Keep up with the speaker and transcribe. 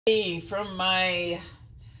Hey, from my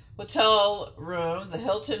hotel room, the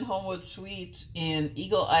Hilton Homewood Suites in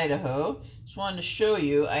Eagle, Idaho. Just wanted to show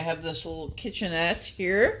you, I have this little kitchenette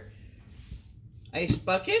here. Ice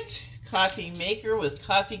bucket, coffee maker with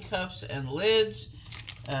coffee cups and lids,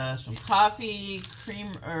 some coffee,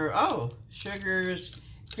 sugars,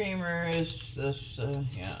 creamers,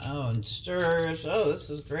 and stirs. Oh, this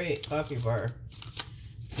is great, coffee bar.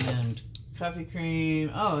 And coffee cream.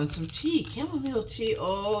 Oh, and some tea. Chamomile tea.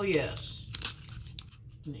 Oh, yes.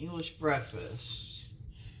 An English breakfast.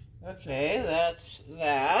 Okay, that's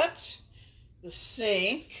that. The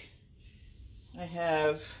sink. I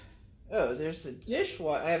have... Oh, there's the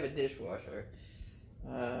dishwasher. I have a dishwasher.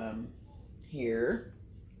 Here.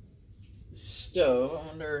 The stove. I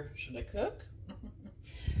wonder, should I cook?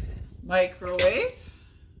 Microwave.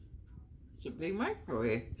 It's a big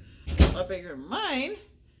microwave. A lot bigger than mine.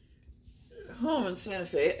 Home in Santa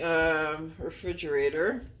Fe,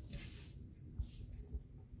 refrigerator.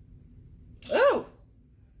 Oh,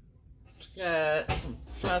 it's got some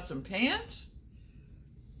pots and pans.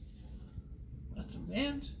 Pots and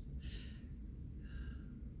pans.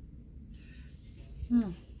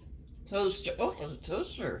 Toaster. Oh, it has a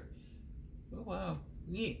toaster. Oh, wow.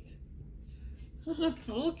 Neat. A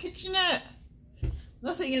little kitchenette.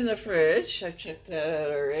 Nothing in the fridge. I checked that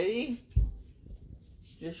out already.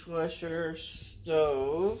 Dishwasher,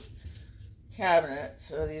 stove, cabinet.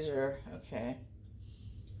 So these are, okay.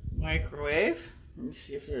 Microwave. Let me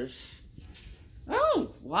see if there's,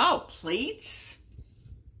 oh, wow, plates.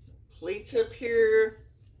 Plates up here.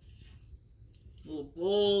 Little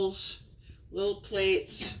bowls, little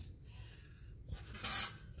plates.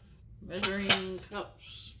 Measuring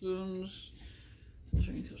cups, spoons.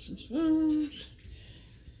 Measuring cups and spoons.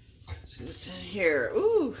 Let's see what's in here.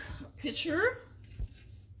 Ooh, a pitcher.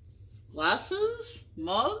 Glasses,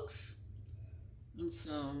 mugs, and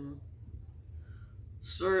some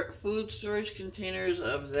food storage containers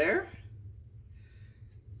up there.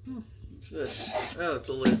 What's this? Oh, it's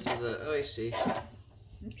a lid to the, oh, I see.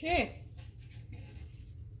 Okay.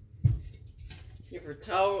 Paper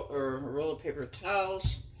towel, or a roll of paper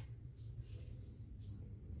towels.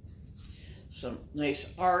 Some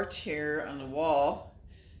nice art here on the wall.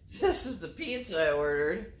 This is the pizza I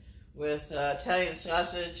ordered, with Italian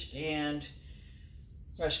sausage and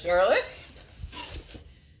fresh garlic.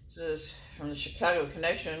 This is from the Chicago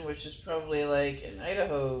Connection, which is probably like an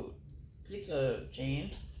Idaho pizza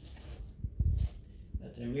chain.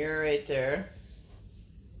 Got the mirror right there.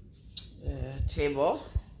 The table.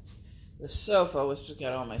 The sofa, which has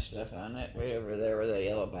got all my stuff on it, right over there where the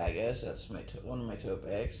yellow bag is. That's one of my tote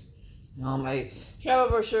bags. And all my travel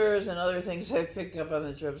brochures and other things I've picked up on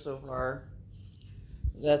the trip so far.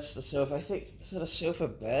 That's the sofa. I think, is that a sofa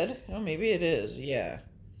bed? Oh, maybe it is. Yeah,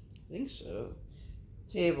 I think so.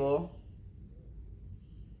 Table.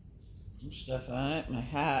 Some stuff on it. My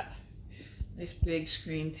hat. Nice big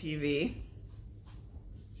screen TV.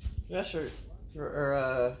 Dresser,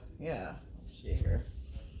 yeah. Let's see here.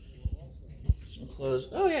 Some clothes.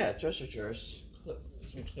 Oh yeah, dresser drawers.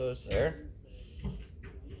 Some clothes there.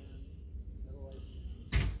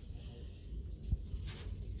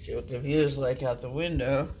 See what the view is like out the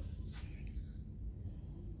window.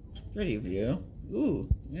 Pretty view. Ooh,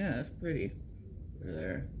 yeah, it's pretty. Over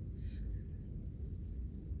there.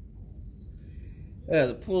 Yeah,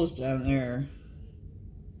 the pool's down there.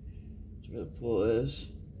 That's where the pool is.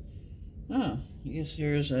 Oh, I guess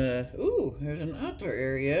there's there's an outdoor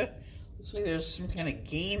area. Looks like there's some kind of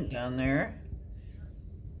game down there.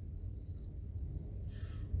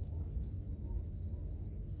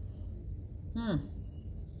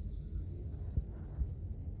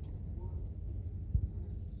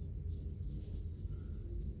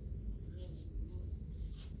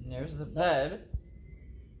 There's the bed.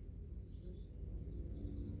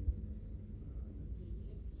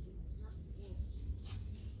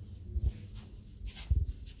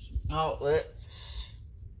 Some outlets.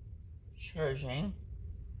 Charging.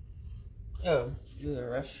 Oh, do the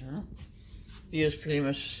restroom. View is pretty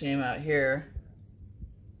much the same out here.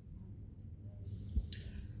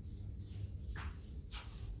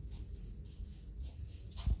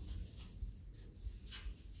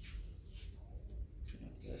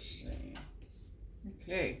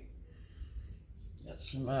 Okay, got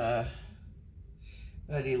some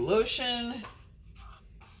body lotion,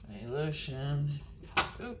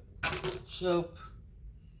 soap,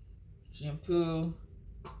 shampoo.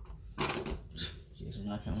 Jeez, I'm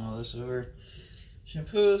knocking all this over.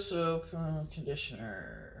 Shampoo, soap,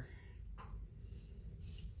 conditioner,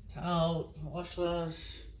 towel,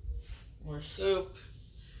 washcloths, more soap,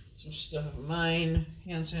 some stuff of mine,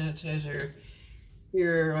 hand sanitizer,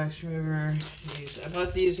 Here, wax remover. I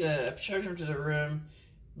bought these, I charged them to the room.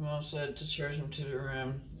 Mom said to charge them to the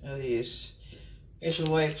room. These facial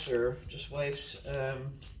wipes, or just wipes,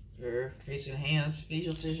 for face and hands,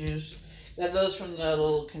 facial tissues. Got those from the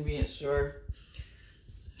little convenience store.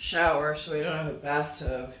 Shower, so we don't have a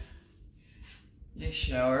bathtub. Nice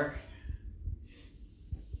shower.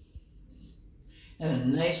 Had a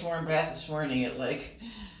nice warm bath this morning at like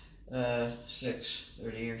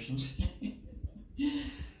 6:30 or something.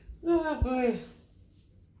 Oh boy.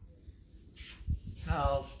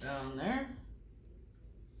 Towels down there.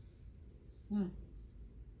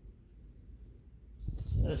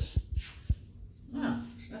 What's this? Oh,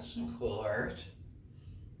 that's some cool art.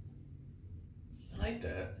 I like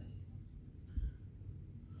that.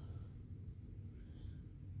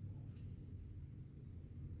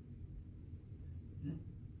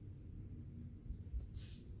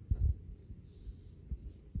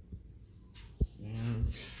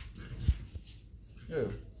 Oh.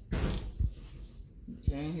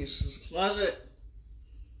 Okay, here's his closet.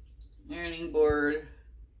 Ironing board.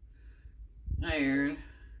 Iron.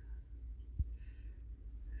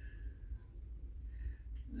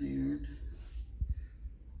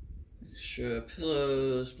 Extra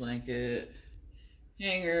pillows, blanket.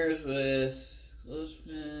 Hangers with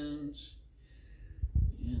clothespins.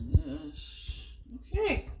 And this.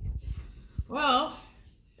 Okay. Well,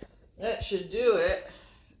 that should do it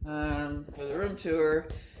for the room tour.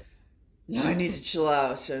 Now I need to chill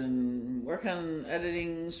out and work on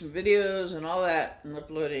editing some videos and all that and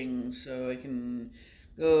uploading so I can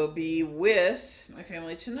go be with my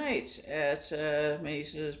family tonight at my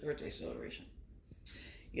niece's birthday celebration.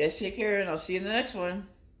 You guys take care, and I'll see you in the next one.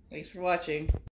 Thanks for watching.